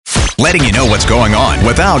letting you know what's going on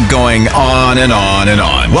without going on and on and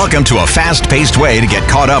on. Welcome to a fast-paced way to get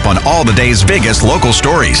caught up on all the day's biggest local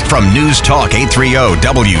stories from News Talk 830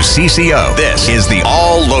 WCCO. This is the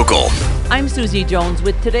All Local. I'm Susie Jones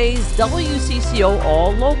with today's WCCO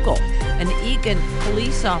All Local. An Eagan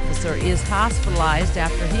police officer is hospitalized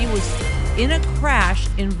after he was in a crash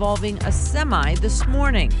involving a semi this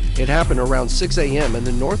morning. It happened around 6 a.m. in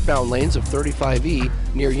the northbound lanes of 35E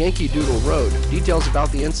near Yankee Doodle Road. Details about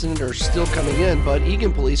the incident are still coming in, but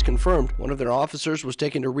Eagan police confirmed one of their officers was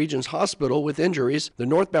taken to Regions Hospital with injuries. The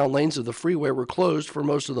northbound lanes of the freeway were closed for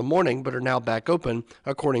most of the morning, but are now back open,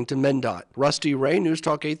 according to MnDOT. Rusty Ray, News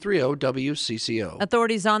Talk 830 WCCO.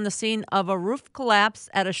 Authorities on the scene of a roof collapse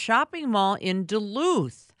at a shopping mall in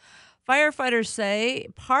Duluth. Firefighters say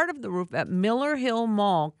part of the roof at Miller Hill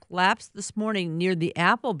Mall collapsed this morning near the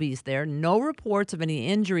Applebee's there. No reports of any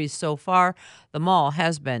injuries so far. The mall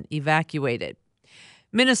has been evacuated.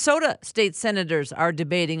 Minnesota state senators are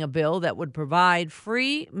debating a bill that would provide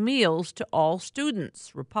free meals to all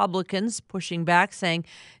students. Republicans pushing back, saying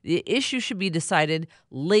the issue should be decided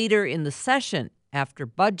later in the session after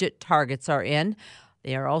budget targets are in.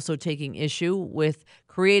 They are also taking issue with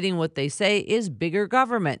creating what they say is bigger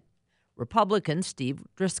government. Republican Steve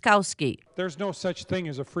Drazkowski. There's no such thing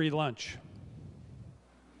as a free lunch.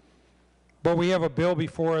 But we have a bill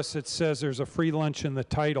before us that says there's a free lunch in the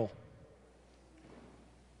title.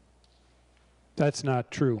 That's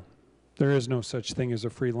not true. There is no such thing as a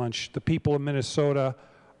free lunch. The people of Minnesota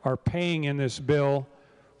are paying in this bill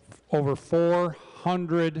over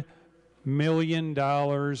 $400 million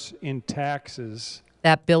in taxes.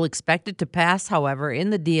 That bill expected to pass, however, in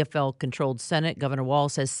the DFL-controlled Senate. Governor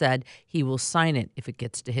Walz has said he will sign it if it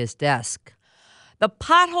gets to his desk. The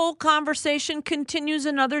pothole conversation continues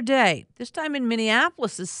another day. This time in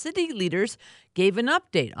Minneapolis, the city leaders gave an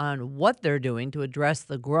update on what they're doing to address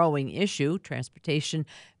the growing issue. Transportation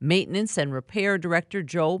Maintenance and Repair Director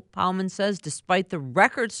Joe Palman says despite the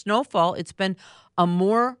record snowfall, it's been a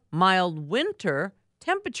more mild winter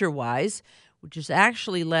temperature-wise, which has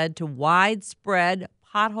actually led to widespread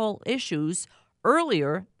pothole issues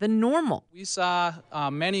earlier than normal. We saw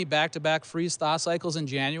many back-to-back freeze-thaw cycles in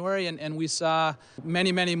January, and we saw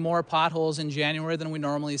many more potholes in January than we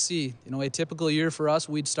normally see. You know, a typical year for us,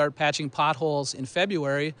 we'd start patching potholes in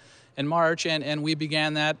February and March, and we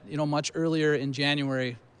began that, much earlier in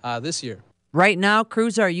January this year. Right now,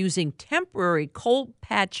 crews are using temporary cold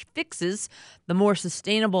patch fixes. The more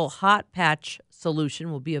sustainable hot patch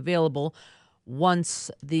solution will be available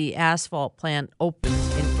once the asphalt plant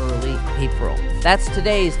opens in early April. That's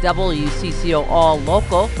today's WCCO All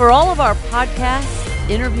Local. For all of our podcasts,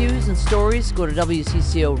 interviews, and stories, go to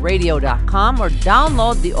WCCOradio.com or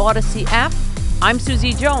download the Odyssey app. I'm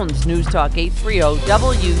Susie Jones, News Talk 830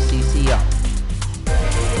 WCCO.